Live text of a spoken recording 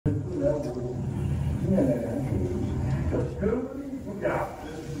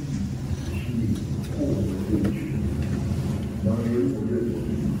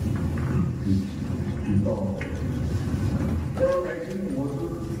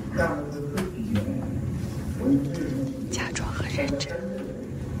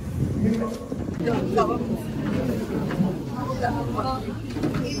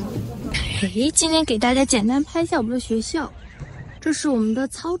嘿，今天给大家简单拍一下我们的学校，这是我们的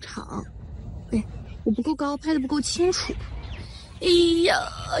操场。哎，我不够高，拍的不够清楚。哎呀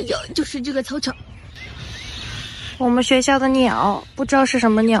呀，就是这个操场。我们学校的鸟，不知道是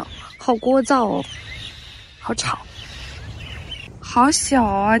什么鸟，好聒噪哦，好吵，好小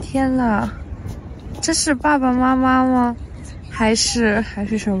啊！天哪，这是爸爸妈妈吗？还是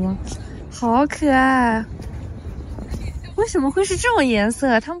什么？好可爱！为什么会是这种颜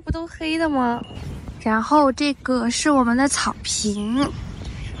色？它们不都黑的吗？然后这个是我们的草坪，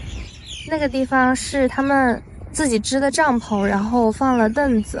那个地方是他们自己支的帐篷，然后放了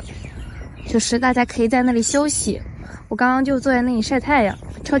凳子，就是大家可以在那里休息。我刚刚就坐在那里晒太阳，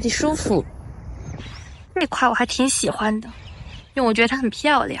超级舒服。这块我还挺喜欢的，因为我觉得它很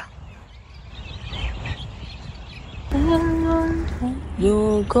漂亮。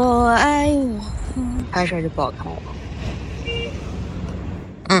如果爱我，拍出来就不好看了。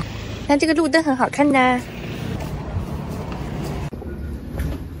看这个路灯很好看的。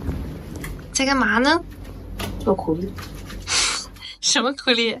在干嘛呢？做苦力。什么苦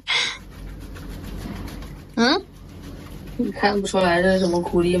力？你看不出来这是什么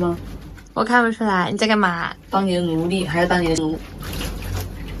苦力吗？我看不出来。你在干嘛？当你的奴隶还是当你的奴？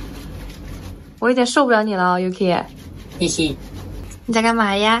我有点受不了你了 ，Yuki。嘿嘿。你在干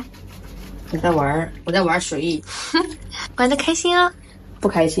嘛呀？我在玩水。玩得开心啊？不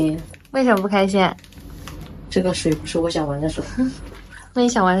开心。为什么不开心？这个水不是我想玩的水。那你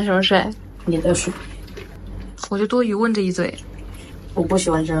想玩的什么水？你的水。我就多余问这一嘴。我不喜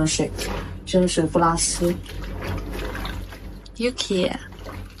欢这种水，这种水不拉丝。Yuki，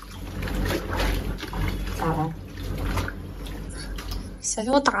 咋了？小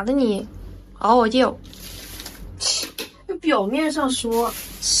心我打了你！嗷我叫！表面上说，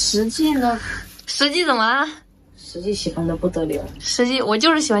实际呢？实际怎么了？实际喜欢的不得了。实际我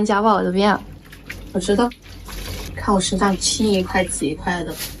就是喜欢家暴，怎么样？我知道，看我身上青一块紫一块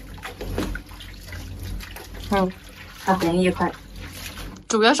的。还红一块。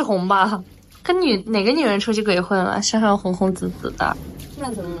主要是红吧？跟哪个女人出去鬼混了？身上红红紫紫的。那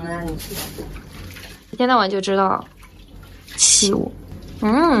怎么能让你知道？一天到晚就知道气我。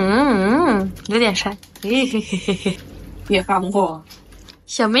有点帅。嘿嘿嘿嘿嘿。别喊我。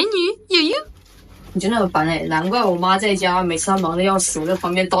小美女悠悠。你真的很烦哎！难怪我妈在家每次她忙得要死，我在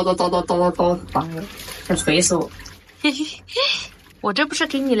旁边叨烦我，想锤死我。嘿嘿，我这不是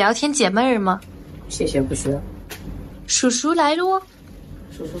给你聊天解闷儿吗？谢谢，不需要。叔叔来了哦。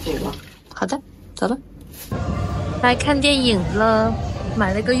叔叔走吧。好的，走了。来看电影了，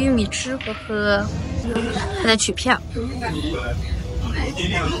买了个玉米汁喝，还在取票。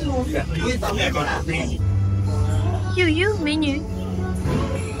悠悠美女。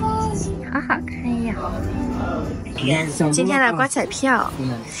好好看呀！今天来刮彩票，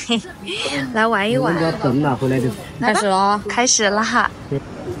嘿，来玩一玩。开始了啊！开始了哈。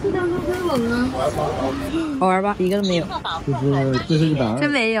好玩吧？一个都没有。这是120。真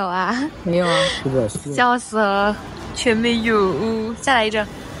没有啊？没有啊！笑死了，全没有。再来一张。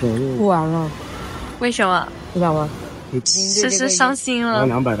不玩了。为什么？不想玩。是伤心了。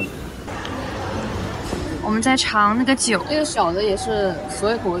200的。我们在尝那个酒。这个小的也是所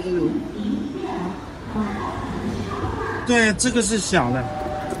有口味都有。对，这个是小的，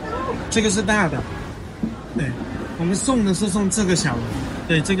这个是大的。对，我们送的是送这个小的。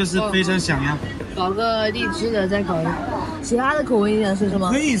对，这个是非常想要。搞个荔枝的，再搞一个。其他的口味你想试试吗？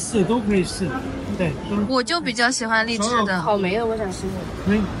可以试，都可以试。对，我就比较喜欢荔枝的。草莓的我想试试。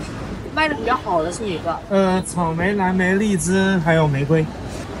可以。卖的比较好的是哪个？草莓、蓝莓、荔枝还有玫瑰。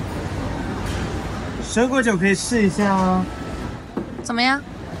水果酒可以试一下哦。怎么样？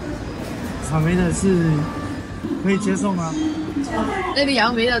草莓的是可以接受吗？那个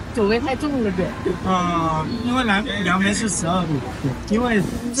杨梅的酒味太重了点。因为杨梅是12度，因为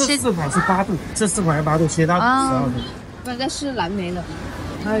这4款是8度，这4款是8度，其他12度。那再试蓝莓的，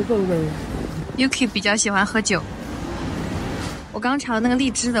还有够不够 ？Yuki 比较喜欢喝酒。我刚尝那个荔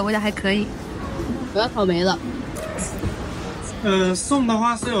枝的味道还可以。我要草莓的。送的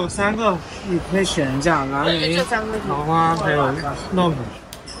话是有3个，你可以选一下，蓝莓、桃花还有糯米。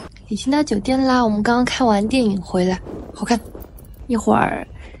已经到酒店啦，我们刚刚看完电影回来，好看。一会儿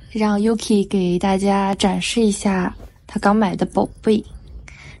让 Yuki 给大家展示一下他刚买的宝贝，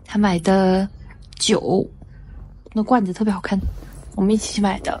他买的酒，那罐子特别好看，我们一起去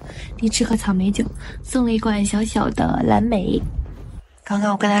买的荔枝和草莓酒，送了一罐小小的蓝莓。刚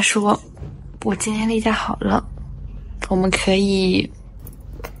刚我跟他说，我今天例假好了，我们可以。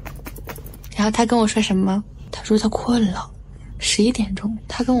然后他跟我说什么？他说他困了11点钟，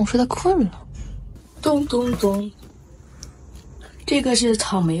他跟我说他困了。咚咚咚。这个是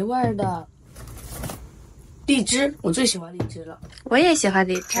草莓味的荔枝，我最喜欢荔枝了。我也喜欢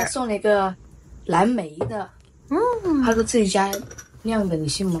荔枝。他送了一个蓝莓的，他说自己家酿的，你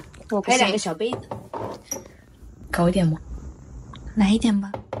信吗？我还有2个小杯子，搞一点吗？来一点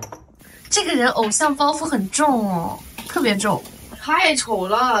吧。这个人偶像包袱很重哦，特别重。太丑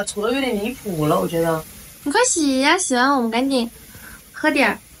了，丑的有点离谱了，我觉得。你快洗呀，洗完我们赶紧喝点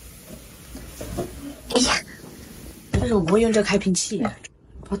儿。哎呀，但是我不会用这开瓶器，把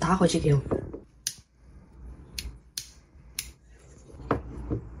我打回去给我。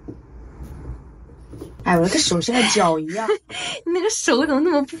哎，我的手像个脚一样。你那个手怎么那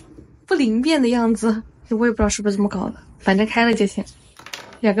么不灵便的样子？我也不知道是不是这么搞的，反正开了就行。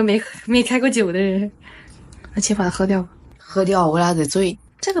2个没开过酒的人，而且把它喝掉吧。喝掉，我俩得醉。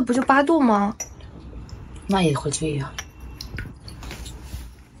这个不就8度吗？那也会醉呀。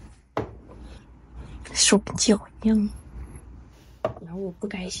手跟脚一样。然后我不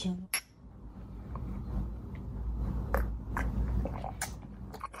开心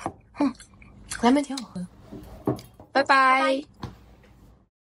了。蓝莓挺好喝的。拜拜。